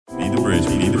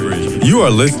Bridge. You are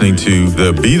listening to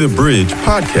the Be the Bridge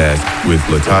podcast with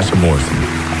Latasha Morrison.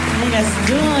 How you guys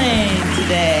doing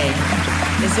today?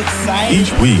 It's exciting.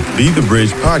 Each week, Be the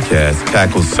Bridge podcast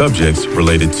tackles subjects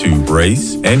related to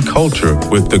race and culture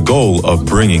with the goal of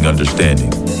bringing understanding.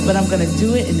 But I'm going to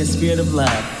do it in the spirit of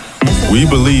love. We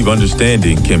believe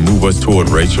understanding can move us toward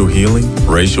racial healing,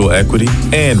 racial equity,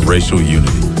 and racial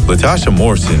unity. Latasha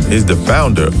Morrison is the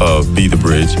founder of Be the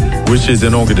Bridge, which is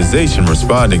an organization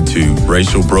responding to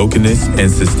racial brokenness and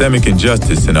systemic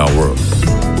injustice in our world.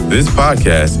 This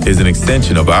podcast is an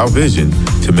extension of our vision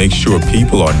to make sure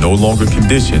people are no longer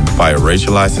conditioned by a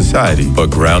racialized society, but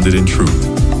grounded in truth.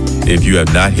 If you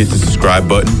have not hit the subscribe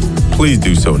button, please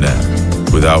do so now.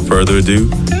 Without further ado,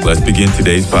 let's begin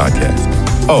today's podcast.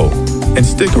 Oh, and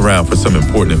stick around for some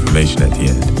important information at the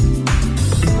end.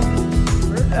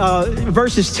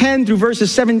 Verses 10 through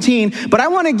verses 17, but I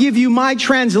want to give you my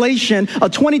translation, a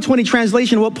 2020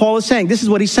 translation of what Paul is saying. This is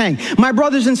what he's saying. My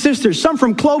brothers and sisters, some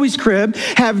from Chloe's crib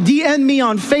have DM'd me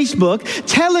on Facebook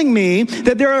telling me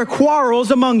that there are quarrels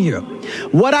among you.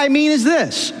 What I mean is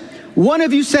this. One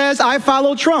of you says, I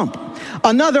follow Trump.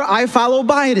 Another, I follow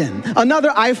Biden.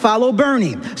 Another, I follow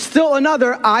Bernie. Still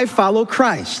another, I follow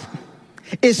Christ.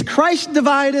 Is Christ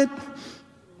divided?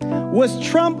 Was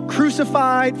Trump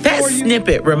crucified for That you?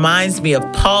 snippet reminds me of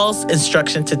Paul's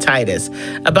instruction to Titus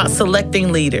about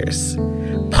selecting leaders.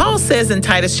 Paul says in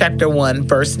Titus chapter 1,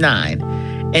 verse 9,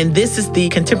 and this is the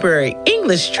contemporary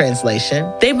English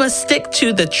translation, they must stick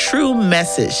to the true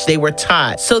message they were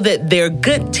taught so that their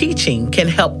good teaching can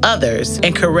help others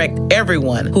and correct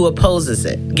everyone who opposes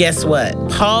it. Guess what?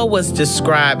 Paul was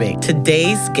describing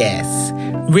today's guest,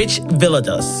 Rich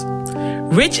Villodas.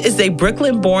 Rich is a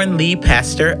Brooklyn-born lead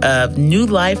pastor of New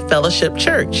Life Fellowship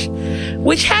Church,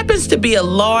 which happens to be a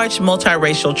large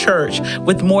multiracial church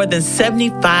with more than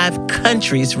 75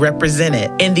 countries represented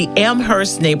in the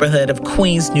Amherst neighborhood of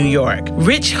Queens, New York.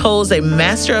 Rich holds a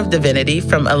Master of Divinity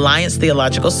from Alliance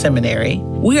Theological Seminary.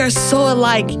 We are so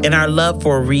alike in our love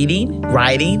for reading,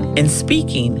 writing, and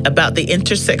speaking about the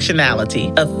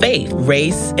intersectionality of faith,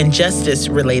 race, and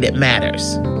justice-related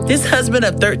matters. This husband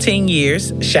of 13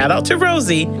 years, shout out to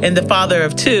Rosie, and the father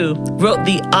of 2, wrote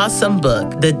the awesome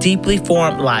book, The Deeply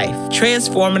Formed Life,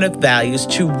 Transformative Values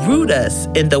to Root Us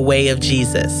in the Way of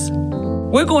Jesus.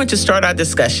 We're going to start our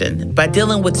discussion by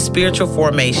dealing with spiritual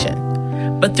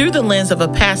formation, but through the lens of a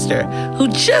pastor who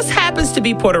just happens to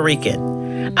be Puerto Rican.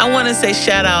 I want to say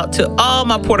shout out to all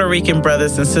my Puerto Rican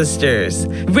brothers and sisters.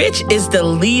 Rich is the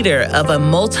leader of a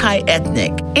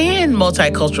multi-ethnic and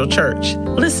multicultural church.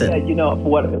 Listen. You know,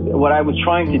 what I was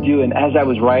trying to do, and as I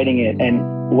was writing it,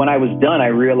 and when I was done, I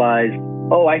realized,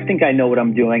 oh, I think I know what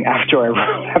I'm doing after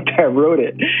I wrote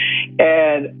it.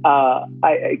 And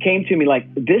it came to me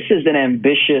like, this is an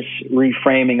ambitious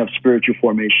reframing of spiritual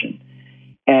formation.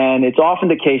 And it's often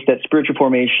the case that spiritual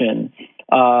formation,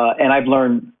 and I've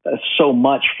learned so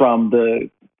much from the,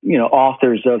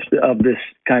 authors of this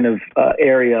kind of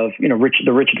area of,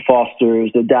 the Richard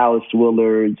Fosters, the Dallas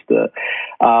Willards, the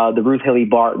Ruth Haley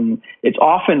Barton. It's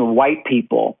often white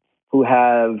people who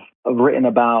have written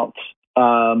about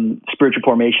spiritual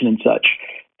formation and such.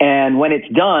 And when it's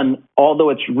done, although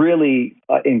it's really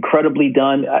incredibly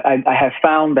done, I have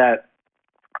found that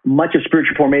much of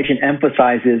spiritual formation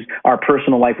emphasizes our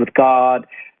personal life with God,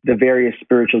 the various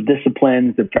spiritual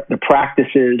disciplines, the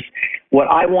practices. What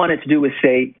I wanted to do was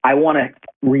say, I want to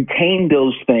retain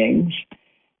those things.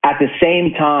 At the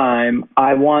same time,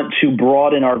 I want to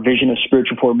broaden our vision of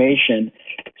spiritual formation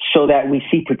so that we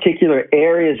see particular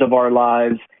areas of our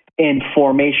lives in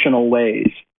formational ways.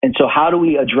 And so how do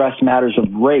we address matters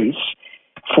of race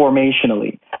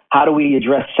formationally? How do we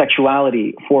address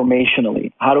sexuality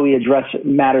formationally? How do we address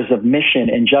matters of mission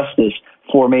and justice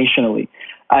formationally?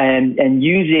 And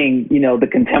using, the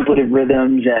contemplative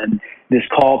rhythms and this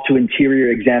call to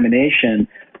interior examination,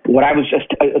 what I was just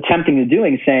attempting to do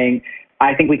is saying,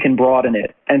 I think we can broaden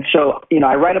it. And so,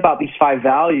 I write about these 5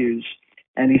 values,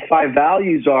 and these 5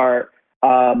 values are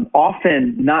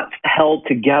often not held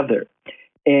together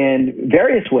in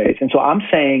various ways. And so I'm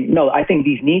saying, no, I think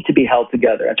these need to be held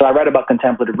together. And so I write about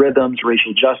contemplative rhythms,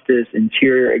 racial justice,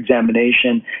 interior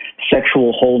examination,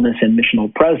 sexual wholeness, and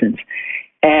missional presence.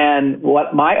 And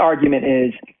what my argument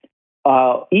is,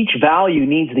 each value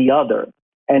needs the other.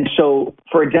 And so,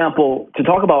 for example, to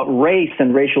talk about race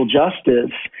and racial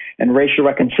justice and racial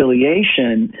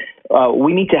reconciliation,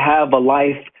 we need to have a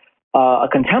life, a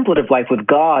contemplative life with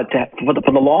God for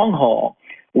the long haul.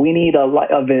 We need a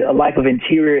life of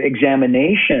interior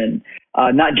examination,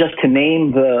 not just to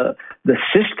name the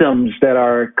systems that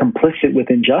are complicit with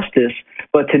injustice,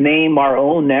 but to name our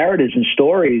own narratives and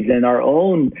stories and our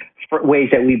own ways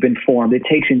that we've been formed. It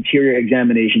takes interior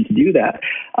examination to do that.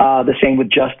 The same with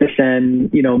justice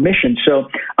and, mission. So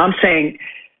I'm saying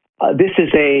this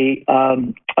is a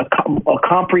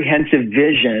comprehensive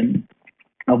vision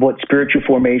of what spiritual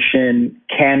formation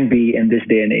can be in this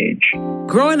day and age.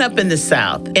 Growing up in the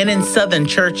South and in Southern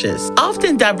churches,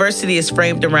 often diversity is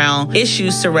framed around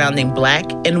issues surrounding Black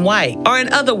and white, or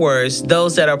in other words,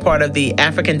 those that are part of the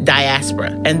African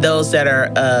diaspora and those that are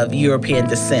of European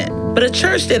descent. But a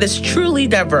church that is truly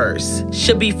diverse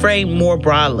should be framed more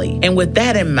broadly. And with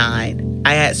that in mind,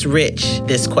 I asked Rich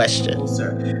this question.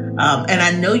 Sir. And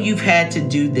I know you've had to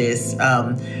do this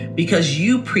because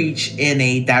you preach in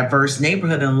a diverse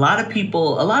neighborhood, and a lot of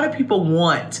people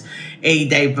want a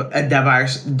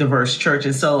diverse church.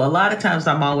 And so a lot of times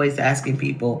I'm always asking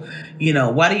people,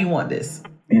 why do you want this?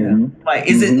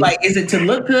 Is it to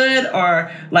look good,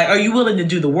 or are you willing to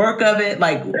do the work of it?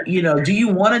 Do you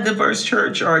want a diverse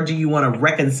church, or do you want a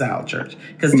reconciled church?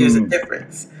 Because there's a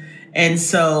difference. And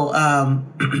so,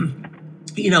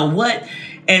 what?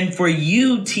 And for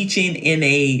you teaching in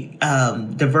a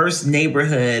diverse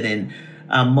neighborhood and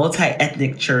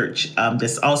multi-ethnic church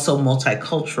that's also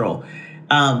multicultural,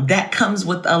 that comes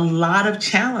with a lot of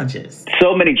challenges.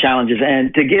 So many challenges.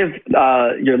 And to give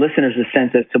your listeners a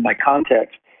sense as to my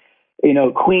context,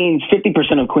 Queens,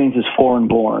 50% of Queens is foreign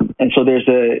born. And so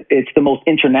it's the most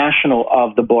international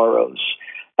of the boroughs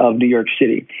of New York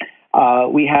City.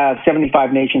 We have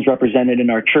 75 nations represented in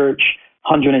our church,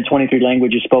 123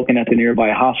 languages spoken at the nearby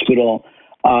hospital,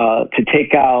 to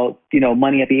take out,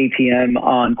 money at the ATM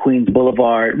on Queens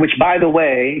Boulevard, which, by the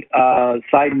way,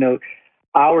 side note,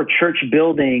 our church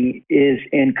building is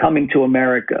in Coming to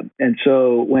America. And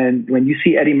so when you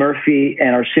see Eddie Murphy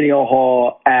and Arsenio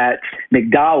Hall at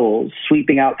McDowell's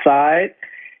sweeping outside,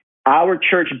 our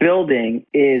church building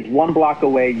is 1 block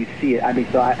away. You see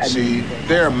it. See,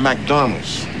 they're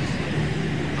McDonald's.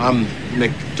 I'm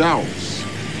McDowell's.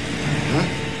 Huh?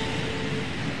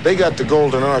 They got the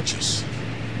golden arches.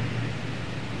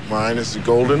 Mine is the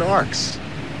golden arcs.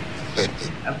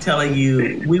 I'm telling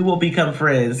you, we will become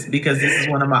friends because this is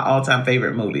one of my all-time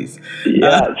favorite movies.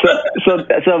 Yeah, so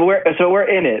we're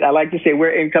in it. I like to say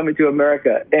we're in Coming to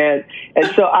America, and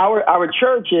so our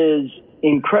church is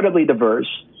incredibly diverse.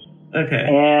 Okay.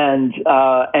 And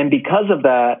because of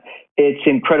that, it's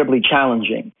incredibly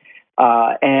challenging.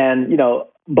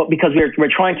 But because we're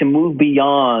trying to move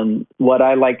beyond what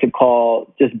I like to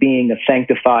call just being a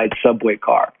sanctified subway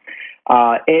car.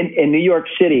 In New York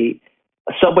City,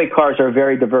 subway cars are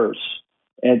very diverse.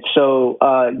 And so,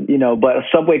 but a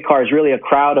subway car is really a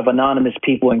crowd of anonymous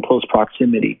people in close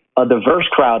proximity, a diverse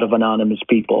crowd of anonymous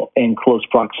people in close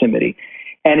proximity.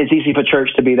 And it's easy for church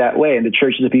to be that way, and the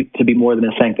church is to be more than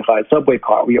a sanctified subway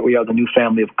car. We are the new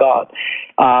family of God,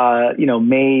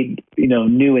 made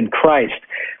new in Christ.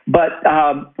 But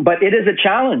it is a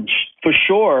challenge for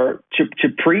sure to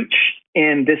preach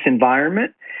in this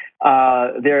environment.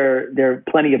 There are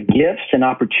plenty of gifts and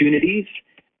opportunities,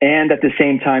 and at the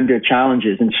same time there are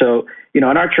challenges. And so, in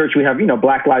our church we have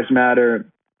Black Lives Matter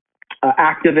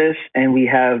activists, and we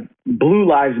have Blue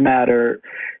Lives Matter,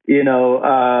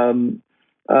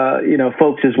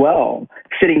 folks as well,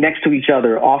 sitting next to each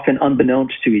other, often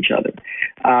unbeknownst to each other.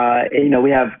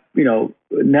 We have,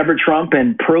 Never Trump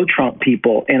and pro-Trump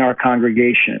people in our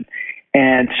congregation.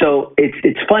 And so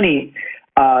it's funny,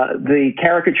 the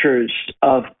caricatures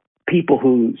of people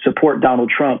who support Donald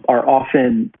Trump are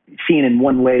often seen in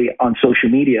one way on social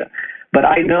media. But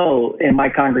I know in my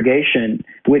congregation,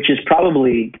 which is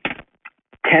probably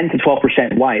 10 to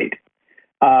 12% white,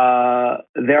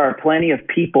 there are plenty of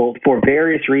people for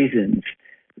various reasons,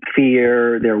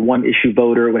 fear, they're one issue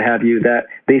voter, what have you, that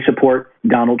they support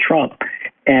Donald Trump.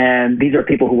 And these are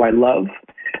people who I love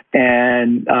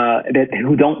and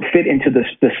who don't fit into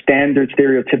the standard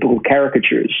stereotypical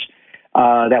caricatures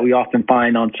that we often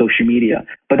find on social media.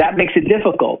 But that makes it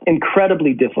difficult,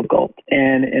 incredibly difficult.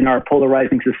 And in our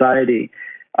polarizing society,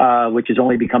 which is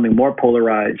only becoming more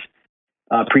polarized,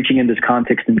 preaching in this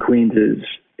context in Queens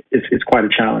is quite a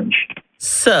challenge.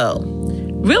 So,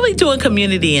 really doing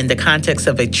community in the context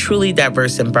of a truly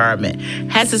diverse environment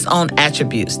has its own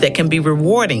attributes that can be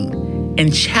rewarding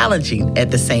and challenging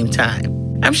at the same time.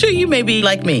 I'm sure you may be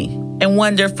like me and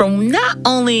wonder from not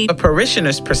only a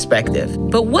parishioner's perspective,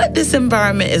 but what this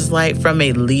environment is like from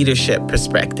a leadership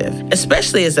perspective,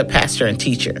 especially as a pastor and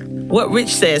teacher. What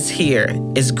Rich says here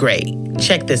is great.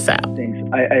 Check this out.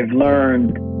 I've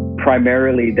learned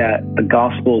primarily that the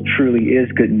gospel truly is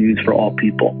good news for all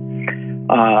people.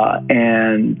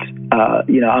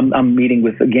 I'm meeting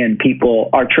with, again, people.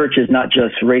 Our church is not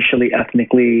just racially,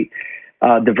 ethnically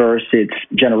diverse. It's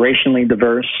generationally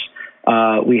diverse.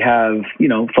 We have,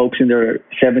 folks in their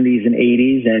 70s and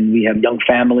 80s, and we have young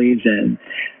families and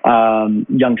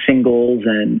young singles,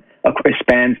 and it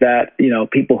spans that,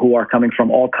 people who are coming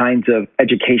from all kinds of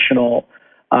educational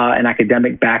and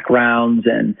academic backgrounds.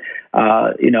 And,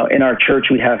 in our church,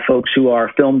 we have folks who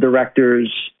are film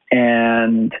directors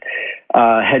and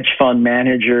hedge fund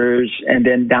managers. And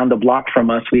then down the block from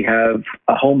us, we have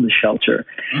a homeless shelter.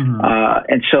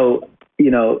 And so,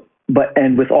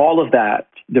 and with all of that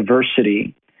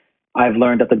diversity, I've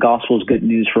learned that the gospel is good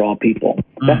news for all people.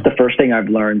 That's the first thing I've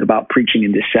learned about preaching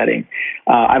in this setting.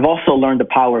 I've also learned the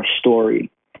power of story.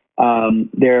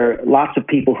 There are lots of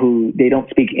people who they don't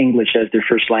speak English as their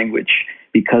first language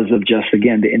because of just,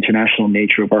 again, the international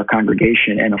nature of our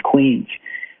congregation and of Queens,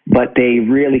 but they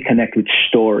really connect with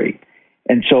story.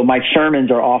 And so my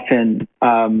sermons are often,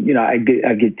 I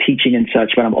get teaching and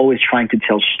such, but I'm always trying to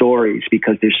tell stories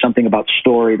because there's something about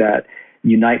story that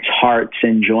unites hearts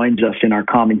and joins us in our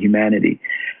common humanity.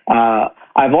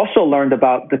 I've also learned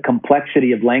about the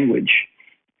complexity of language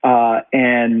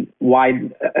and why,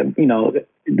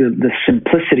 the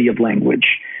simplicity of language,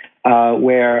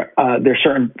 where there's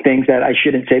certain things that I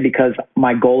shouldn't say because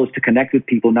my goal is to connect with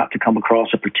people, not to come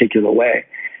across a particular way.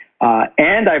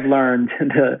 And I've learned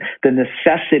the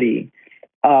necessity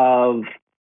of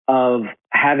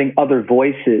having other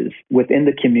voices within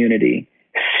the community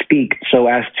speak so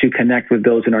as to connect with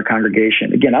those in our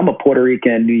congregation. Again, I'm a Puerto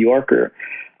Rican New Yorker,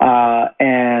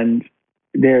 and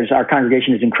our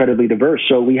congregation is incredibly diverse.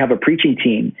 So we have a preaching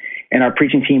team, and our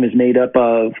preaching team is made up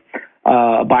of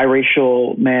a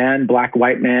biracial man, black,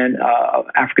 white man,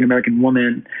 African American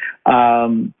woman,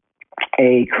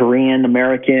 a Korean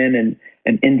American, and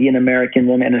an Indian American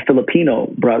woman, and a Filipino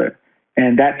brother.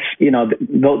 And that's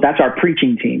our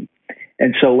preaching team.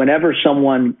 And so whenever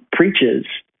someone preaches,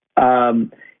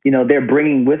 they're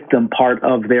bringing with them part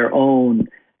of their own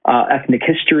ethnic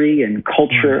history and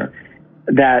culture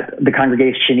that the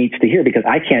congregation needs to hear, because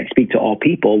I can't speak to all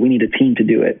people. We need a team to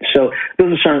do it. So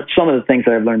those are some of the things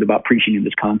that I've learned about preaching in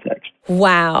this context.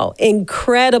 Wow.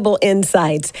 Incredible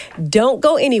insights. Don't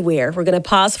go anywhere. We're going to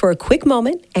pause for a quick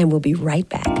moment, and we'll be right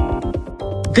back.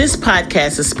 This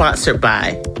podcast is sponsored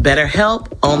by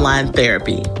BetterHelp Online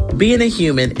Therapy. Being a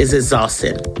human is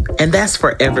exhausting, and that's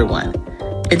for everyone.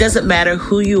 It doesn't matter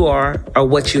who you are or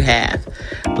what you have.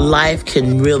 Life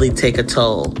can really take a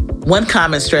toll. One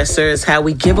common stressor is how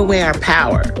we give away our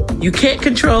power. You can't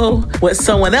control what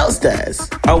someone else does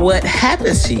or what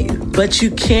happens to you, but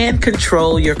you can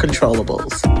control your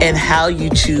controllables and how you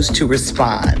choose to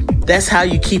respond. That's how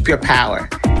you keep your power.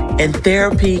 And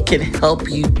therapy can help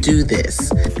you do this.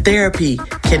 Therapy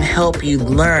can help you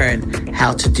learn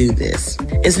how to do this.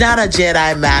 It's not a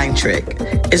Jedi mind trick.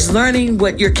 It's learning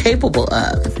what you're capable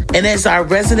of. And as our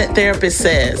resident therapist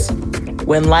says,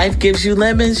 when life gives you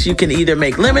lemons, you can either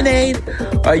make lemonade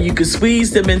or you can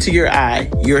squeeze them into your eye.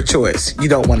 Your choice. You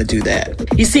don't want to do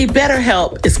that. You see,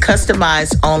 BetterHelp is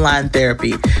customized online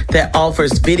therapy that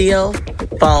offers video,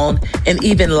 phone, and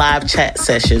even live chat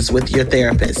sessions with your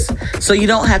therapist. So you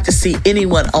don't have to see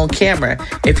anyone on camera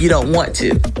if you don't want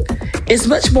to. It's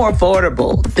much more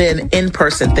affordable than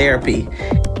in-person therapy,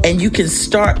 and you can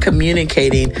start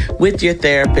communicating with your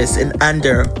therapist in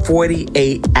under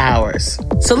 48 hours.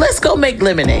 So let's go make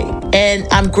lemonade. And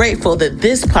I'm grateful that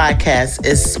this podcast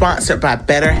is sponsored by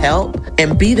BetterHelp,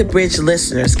 and Be the Bridge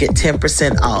listeners get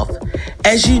 10% off.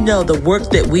 As you know, the work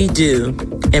that we do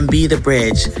in Be the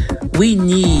Bridge, we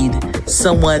need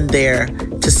someone there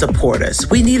to support us.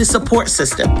 We need a support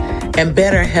system, and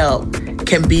BetterHelp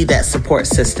can be that support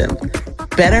system.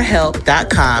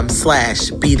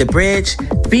 BetterHelp.com/BeTheBridge,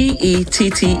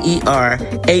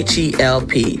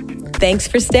 BetterHelp. Thanks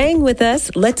for staying with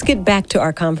us. Let's get back to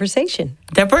our conversation.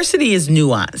 Diversity is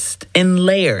nuanced and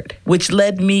layered, which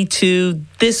led me to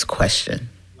this question.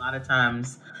 A lot of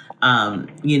times,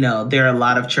 there are a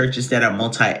lot of churches that are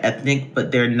multi-ethnic,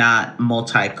 but they're not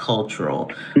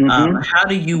multicultural. How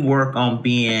do you work on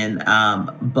being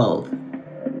both?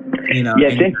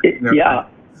 It's interesting.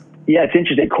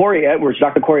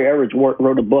 Dr. Corey Edwards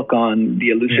wrote a book on the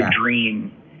elusive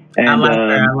dream. And, I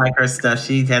like her stuff.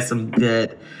 She has some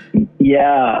great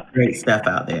stuff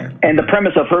out there. And the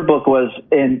premise of her book was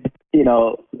in,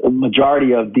 a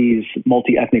majority of these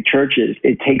multi-ethnic churches,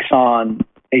 it takes on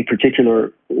a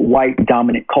particular white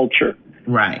dominant culture.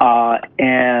 Right.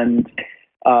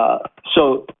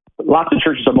 So lots of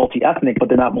churches are multi-ethnic, but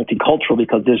they're not multicultural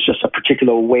because there's just a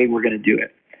particular way we're going to do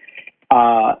it.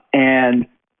 And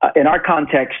in our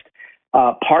context,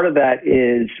 part of that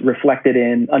is reflected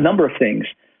in a number of things.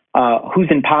 Who's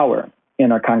in power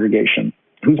in our congregation?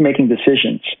 Who's making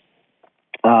decisions?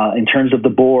 in terms of the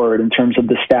board, in terms of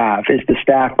the staff? Is the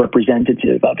staff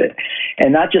representative of it?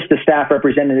 And not just the staff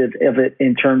representative of it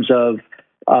in terms of,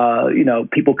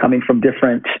 people coming from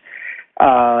different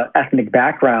ethnic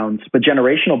backgrounds, but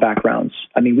generational backgrounds.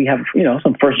 I mean, we have,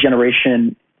 some first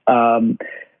generation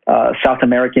South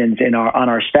Americans on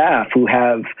our staff who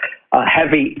have a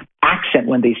heavy accent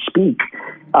when they speak.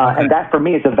 And that for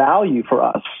me is a value for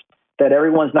us, that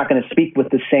everyone's not going to speak with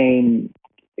the same,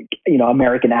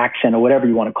 American accent or whatever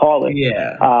you want to call it.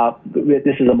 Yeah.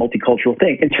 This is a multicultural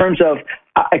thing. In terms of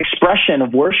expression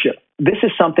of worship, this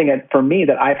is something that for me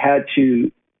that I've had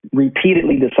to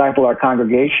repeatedly disciple our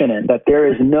congregation in, that there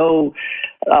is no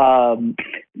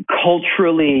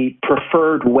culturally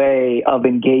preferred way of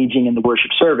engaging in the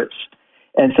worship service.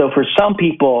 And so for some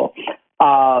people,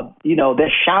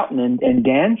 they're shouting and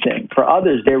dancing. For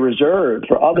others, they're reserved.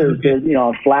 For others, there's,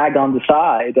 a flag on the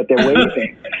side that they're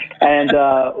waving. And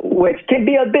which can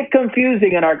be a bit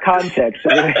confusing in our context.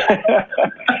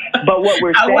 But what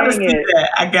we're saying is,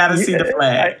 I got to see the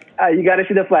flag. You got to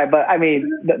see the flag. But I mean,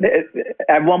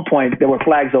 at one point, there were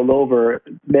flags all over.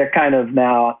 They're kind of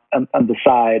now on the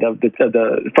side of the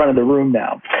front of the room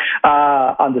now,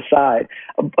 on the side.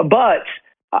 But,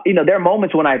 there are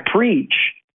moments when I preach,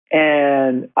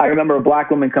 and I remember a black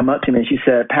woman come up to me and she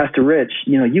said, "Pastor Rich,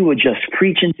 you were just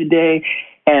preaching today,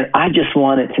 and I just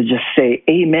wanted to just say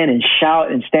amen and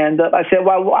shout and stand up." I said,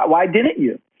 why didn't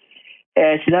you?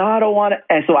 And she said, "No, I don't want to."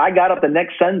 And so I got up the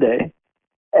next Sunday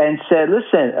and said,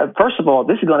 "Listen, first of all,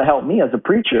 this is going to help me as a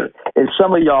preacher. If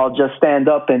some of y'all just stand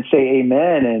up and say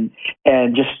amen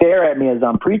and just stare at me as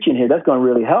I'm preaching here, that's going to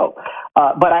really help."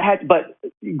 But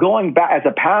going back as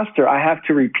a pastor, I have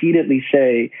to repeatedly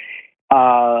say,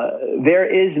 there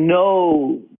is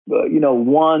no,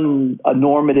 one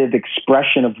normative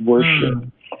expression of worship.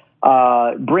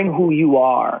 Bring who you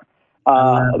are.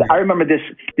 I remember this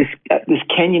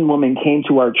Kenyan woman came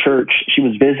to our church. She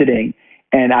was visiting,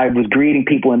 and I was greeting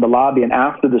people in the lobby. And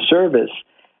after the service,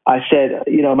 I said,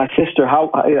 "My sister,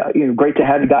 great to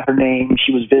have you." Got her name.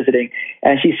 She was visiting,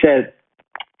 and she said,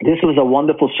 "This was a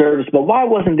wonderful service, but why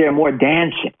wasn't there more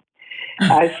dancing?"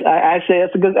 I say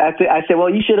that's a good. I say, "Well,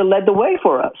 you should have led the way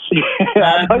for us."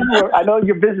 I know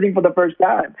you're visiting for the first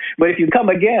time, but if you come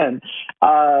again,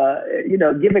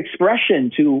 give expression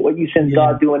to what you sense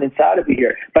God doing inside of you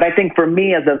here. But I think for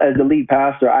me as the lead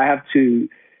pastor, I have to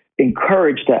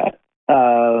encourage that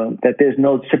there's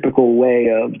no typical way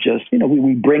of just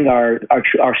we bring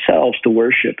ourselves to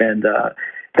worship, and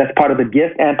that's part of the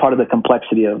gift and part of the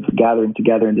complexity of gathering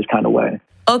together in this kind of way.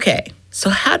 Okay, so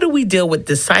how do we deal with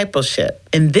discipleship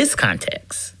in this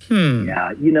context?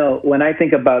 Yeah, when I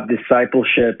think about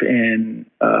discipleship in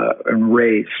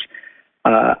race,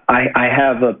 I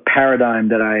have a paradigm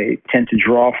that I tend to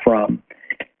draw from,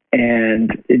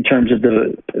 and in terms of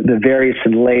the various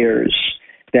layers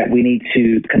that we need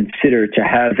to consider to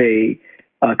have a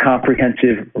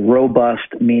comprehensive,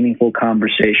 robust, meaningful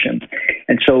conversation.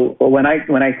 And so when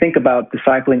I think about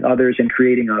discipling others and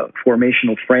creating a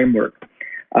formational framework,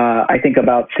 I think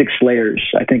about 6 layers.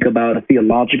 I think about a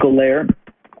theological layer,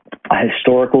 a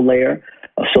historical layer,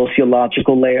 a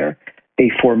sociological layer, a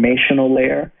formational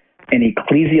layer, an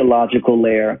ecclesiological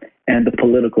layer, and the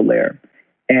political layer.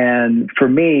 And for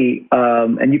me,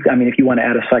 if you want to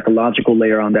add a psychological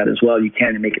layer on that as well, you can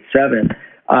and make it 7.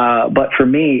 But for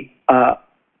me,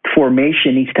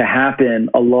 formation needs to happen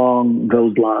along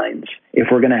those lines if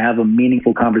we're going to have a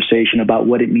meaningful conversation about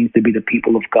what it means to be the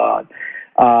people of God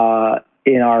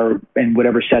in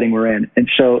whatever setting we're in. And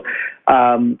so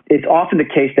it's often the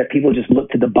case that people just look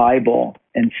to the Bible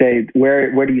and say,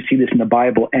 where do you see this in the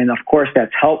Bible? And of course,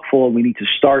 that's helpful. We need to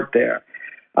start there.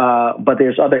 But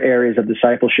there's other areas of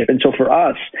discipleship. And so for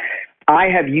us, I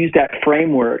have used that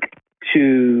framework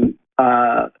to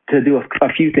do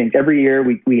a few things. Every year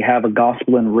we have a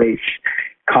gospel and race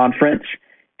conference.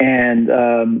 And,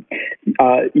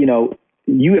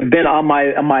 you have been on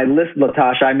my list,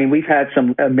 Latasha. I mean, we've had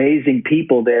some amazing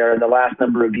people there in the last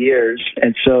number of years.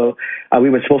 And so we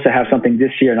were supposed to have something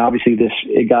this year. And obviously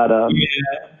it got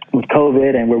with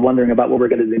COVID, and we're wondering about what we're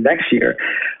going to do next year.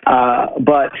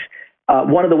 But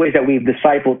one of the ways that we've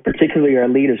discipled, particularly our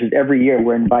leaders, is every year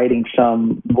we're inviting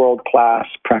some world-class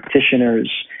practitioners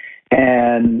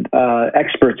and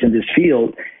experts in this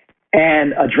field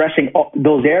and addressing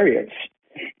those areas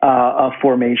of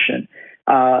formation.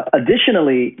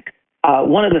 Additionally,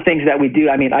 one of the things that we do,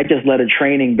 I just led a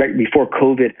training right before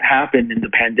COVID happened in the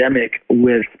pandemic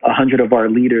with 100 of our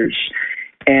leaders.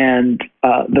 And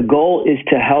the goal is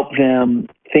to help them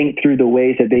think through the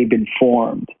ways that they've been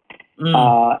formed,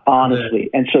 honestly.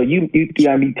 And so you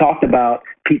talked about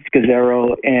Pete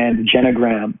Scazzaro and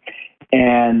Genogram.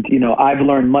 And, I've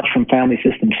learned much from family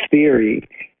systems theory.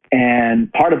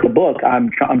 And part of the book,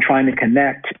 I'm trying to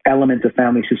connect elements of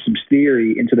family systems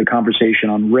theory into the conversation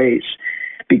on race,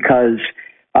 because,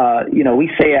 we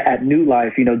say at New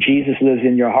Life, Jesus lives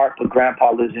in your heart, but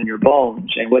grandpa lives in your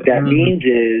bones. And what that means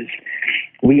is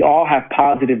we all have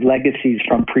positive legacies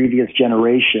from previous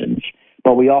generations,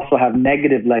 but we also have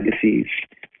negative legacies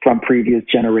from previous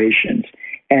generations.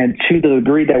 And to the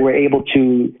degree that we're able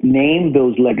to name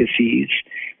those legacies,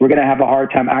 we're going to have a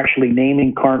hard time actually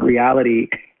naming current reality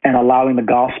and allowing the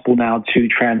gospel now to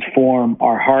transform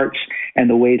our hearts and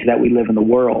the ways that we live in the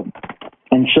world.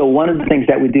 And so one of the things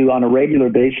that we do on a regular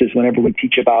basis whenever we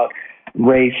teach about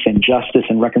race and justice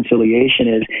and reconciliation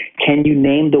is, can you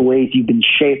name the ways you've been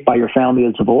shaped by your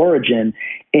families of origin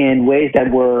in ways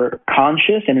that were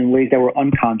conscious and in ways that were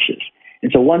unconscious?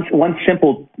 And so one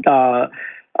simple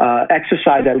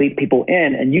exercise I lead people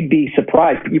in, and you'd be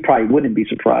surprised, but you probably wouldn't be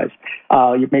surprised.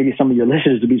 Maybe some of your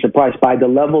listeners would be surprised by the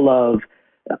level of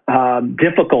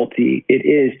difficulty it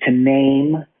is to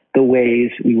name the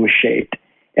ways we were shaped.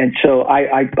 And so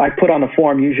I put on a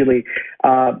form usually,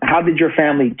 how did your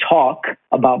family talk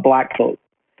about Black folk?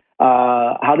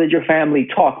 How did your family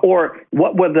talk? Or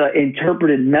what were the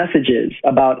interpreted messages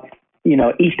about,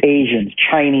 East Asians,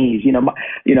 Chinese,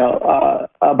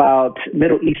 about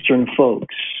Middle Eastern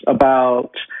folks,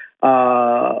 about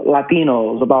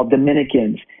Latinos, about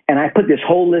Dominicans? And I put this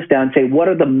whole list down and say, what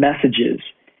are the messages?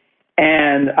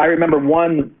 And I remember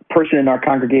one person in our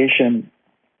congregation,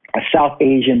 a South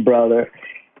Asian brother,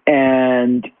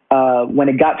 and when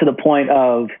it got to the point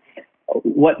of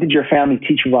what did your family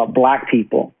teach you about Black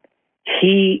people,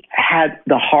 he had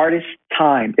the hardest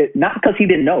time, not because he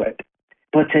didn't know it,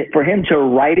 but for him to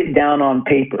write it down on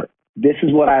paper. This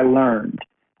is what I learned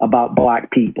about Black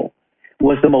people,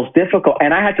 was the most difficult.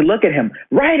 And I had to look at him,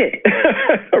 write it,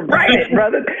 write it,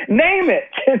 brother, name it.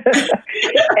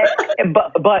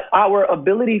 but our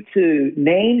ability to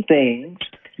name things,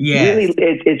 really,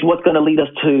 it's what's going to lead us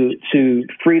to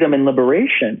freedom and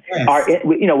liberation. Yes.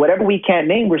 Whatever we can't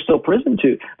name, we're still imprisoned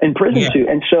to. And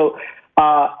so,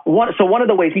 one of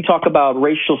the ways we talk about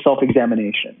racial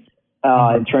self-examination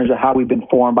in terms of how we've been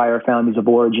formed by our families of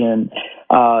origin.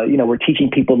 We're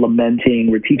teaching people lamenting.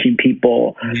 We're teaching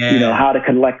people, how to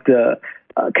connect the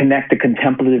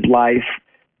contemplative life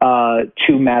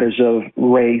to matters of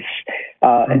race.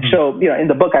 And so, in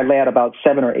the book, I lay out about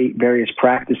 7 or 8 various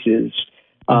practices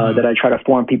that I try to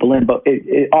form people in, but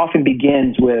it often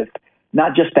begins with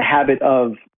not just the habit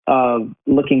of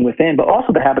looking within, but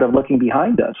also the habit of looking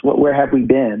behind us. Where have we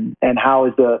been, and how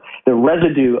is the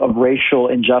residue of racial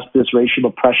injustice, racial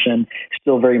oppression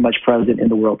still very much present in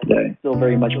the world today? Still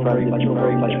very much present.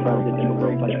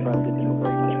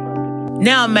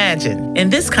 Now imagine, in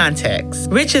this context,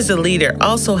 Rich as a leader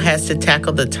also has to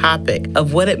tackle the topic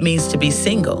of what it means to be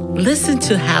single. Listen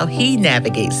to how he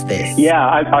navigates this. Yeah,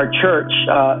 our church,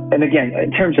 and again,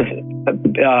 in terms of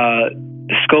the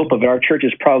scope of it, our church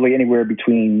is probably anywhere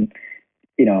between,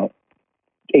 about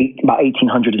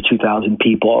 1,800 to 2,000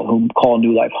 people who call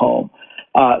New Life home.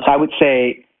 So I would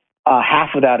say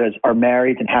half of that are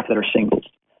married and half that are singles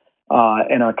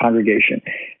in our congregation.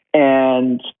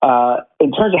 And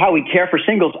in terms of how we care for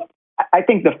singles, I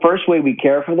think the first way we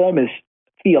care for them is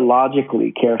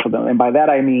theologically care for them. And by that,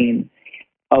 I mean,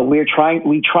 we try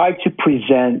to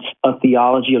present a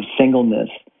theology of singleness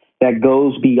that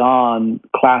goes beyond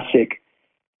classic,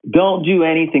 don't do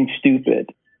anything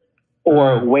stupid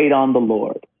or wait on the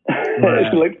Lord.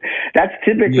 Right. Like, that's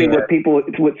typically what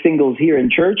singles hear in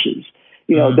churches.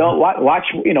 Don't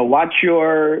watch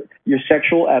your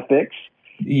sexual ethics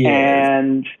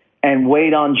and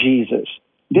wait on Jesus.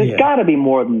 There's got to be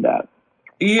more than that.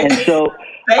 Yeah. And so,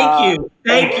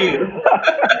 thank you.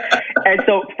 And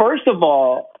so, first of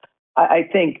all, I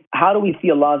think, how do we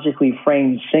theologically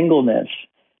frame singleness,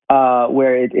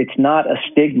 where it's not a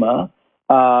stigma,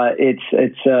 it's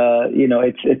a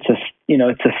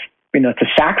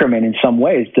sacrament in some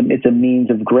ways. It's a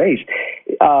means of grace.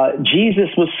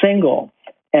 Jesus was single,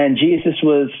 and Jesus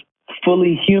was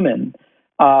fully human.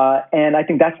 And I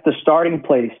think that's the starting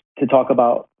place to talk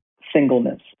about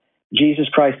singleness. Jesus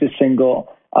Christ is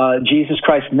single. Jesus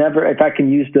Christ never, if I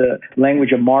can use the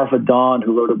language of Marva Dawn,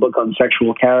 who wrote a book on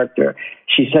sexual character,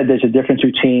 she said there's a difference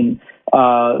between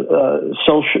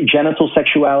genital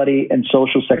sexuality and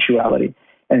social sexuality.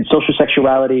 And social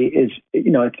sexuality is,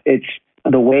 it's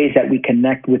the ways that we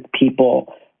connect with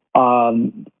people,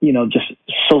 just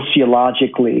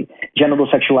sociologically. Genital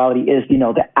sexuality is,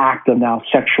 the act of now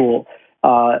sexual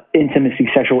intimacy,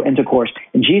 sexual intercourse.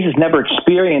 And Jesus never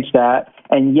experienced that,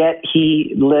 and yet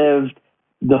he lived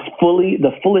the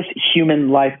fullest human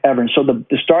life ever. And so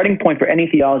the starting point for any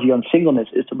theology on singleness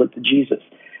is to look to Jesus.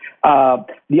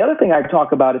 The other thing I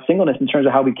talk about is singleness in terms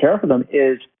of how we care for them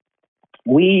is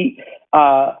we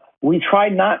try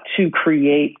not to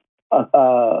create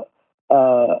not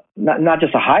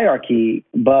just a hierarchy,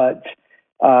 but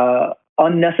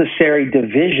unnecessary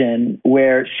division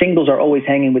where singles are always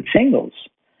hanging with singles.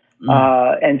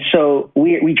 And so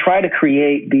we try to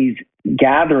create these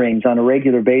gatherings on a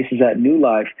regular basis at New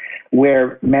Life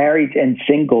where married and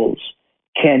singles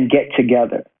can get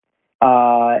together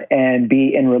and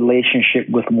be in relationship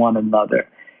with one another.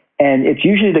 And it's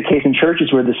usually the case in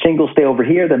churches where the singles stay over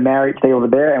here, the married stay over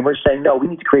there. And we're saying, no, we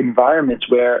need to create environments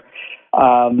where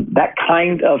that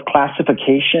kind of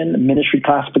classification, ministry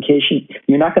classification,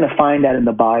 you're not going to find that in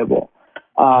the Bible.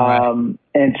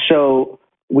 And so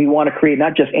we want to create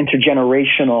not just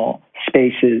intergenerational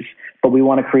spaces, but we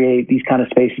want to create these kind of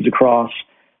spaces across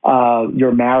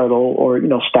your marital or,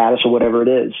 status or whatever it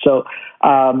is. So,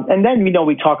 and then,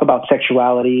 we talk about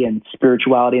sexuality and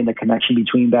spirituality and the connection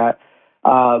between that.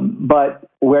 But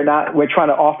we're trying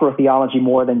to offer a theology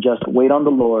more than just wait on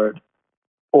the Lord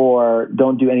or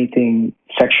don't do anything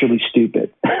sexually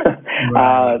stupid.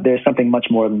 There's something much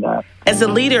more than that. As a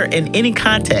leader in any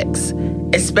context,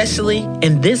 especially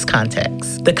in this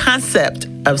context, the concept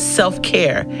of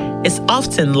self-care is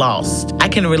often lost. I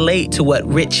can relate to what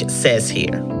Rich says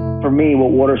here. For me,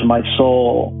 what waters my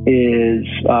soul is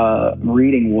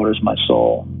reading waters my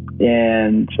soul.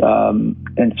 And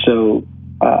so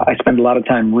I spend a lot of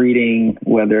time reading,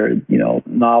 whether,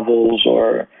 novels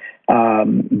or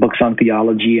books on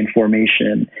theology and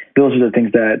formation. Those are the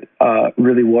things that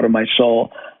really water my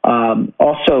soul.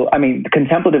 Also, the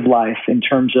contemplative life in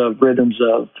terms of rhythms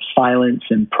of silence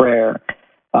and prayer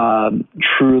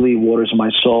truly waters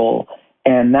my soul.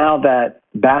 And now that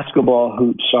basketball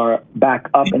hoops are back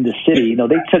up in the city,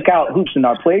 they took out hoops in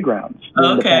our playgrounds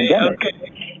during the pandemic.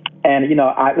 And,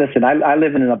 I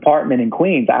live in an apartment in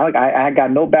Queens. I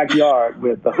got no backyard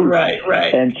with the hoops.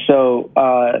 Right. And so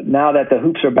now that the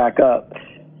hoops are back up,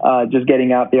 just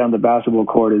getting out there on the basketball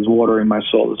court is watering my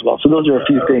soul as well. So those are a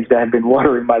few things that have been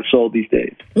watering my soul these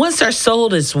days. Once our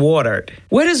soul is watered,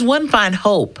 where does one find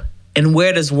hope and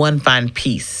where does one find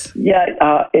peace?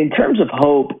 Yeah, in terms of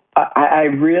hope, I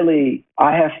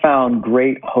have found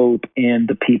great hope in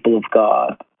the people of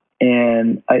God.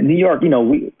 And New York,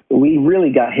 we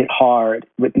really got hit hard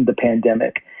within the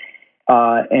pandemic.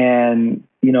 And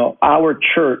our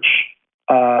church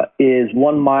is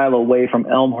 1 mile away from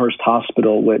Elmhurst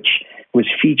Hospital, which was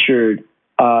featured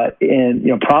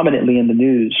prominently in the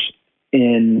news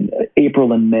in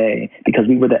April and May because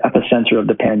we were the epicenter of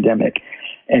the pandemic.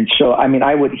 And so,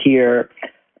 I would hear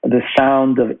the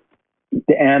sound of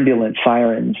the ambulance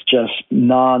sirens just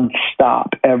nonstop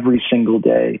every single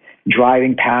day,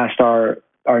 driving past our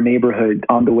neighborhood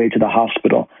on the way to the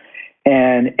hospital.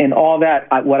 And in all that,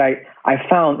 I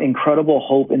found incredible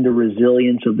hope in the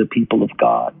resilience of the people of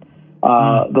God,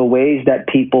 the ways that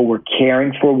people were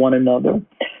caring for one another,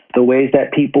 the ways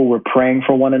that people were praying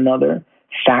for one another,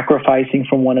 sacrificing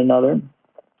for one another.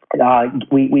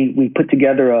 We put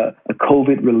together a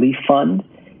COVID relief fund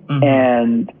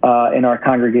and in our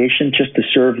congregation just to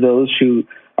serve those who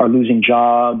are losing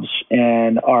jobs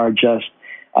and are just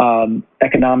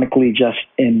economically just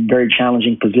in very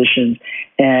challenging positions.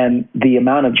 And the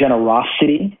amount of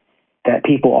generosity that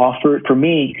people offered, for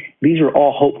me, these are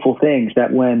all hopeful things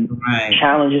that when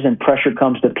challenges and pressure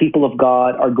comes, the people of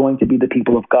God are going to be the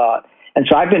people of God. And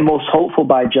so I've been most hopeful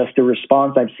by just the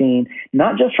response I've seen,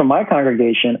 not just from my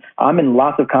congregation. I'm in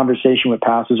lots of conversation with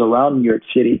pastors around New York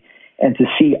City, and to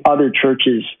see other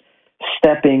churches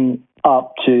stepping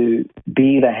up to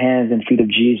be the hands and feet of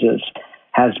Jesus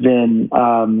has been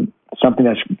something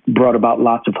that's brought about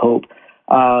lots of hope.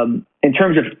 In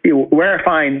terms of where I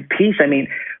find peace,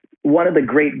 one of the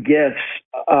great gifts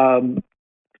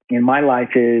in my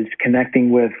life is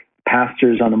connecting with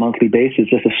pastors on a monthly basis,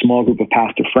 just a small group of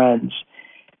pastor friends.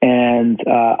 And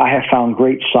I have found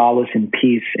great solace and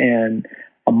peace in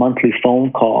a monthly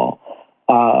phone call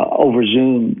over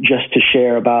Zoom just to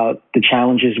share about the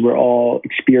challenges we're all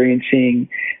experiencing,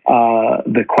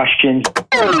 the questions.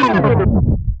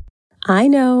 I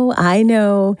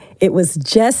know. It was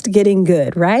just getting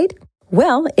good, right?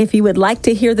 Well, if you would like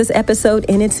to hear this episode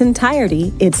in its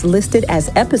entirety, it's listed as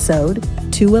episode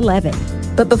 211.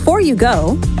 But before you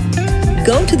go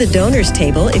to the donors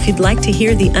table if you'd like to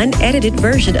hear the unedited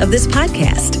version of this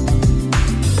podcast.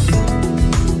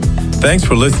 Thanks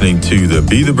for listening to the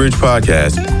Be the Bridge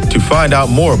podcast. To find out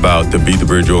more about the Be the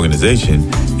Bridge organization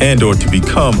and or to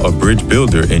become a bridge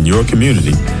builder in your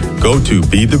community, go to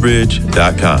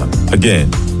BeTheBridge.com. Again,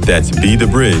 That's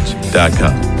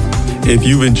BeTheBridge.com. If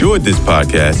you've enjoyed this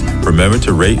podcast, remember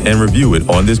to rate and review it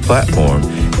on this platform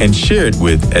and share it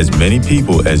with as many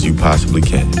people as you possibly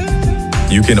can.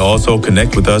 You can also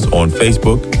connect with us on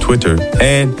Facebook, Twitter,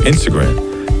 and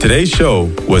Instagram. Today's show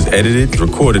was edited,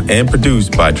 recorded, and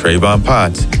produced by Trayvon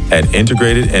Potts at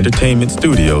Integrated Entertainment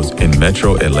Studios in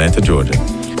Metro Atlanta, Georgia.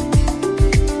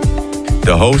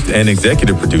 The host and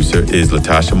executive producer is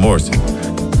Latasha Morrison.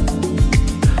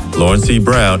 Lauren C.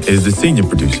 Brown is the senior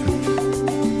producer.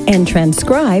 And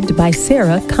transcribed by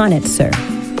Sarah Conitzer.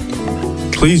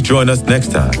 Please join us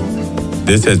next time.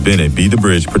 This has been a Be the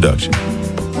Bridge production.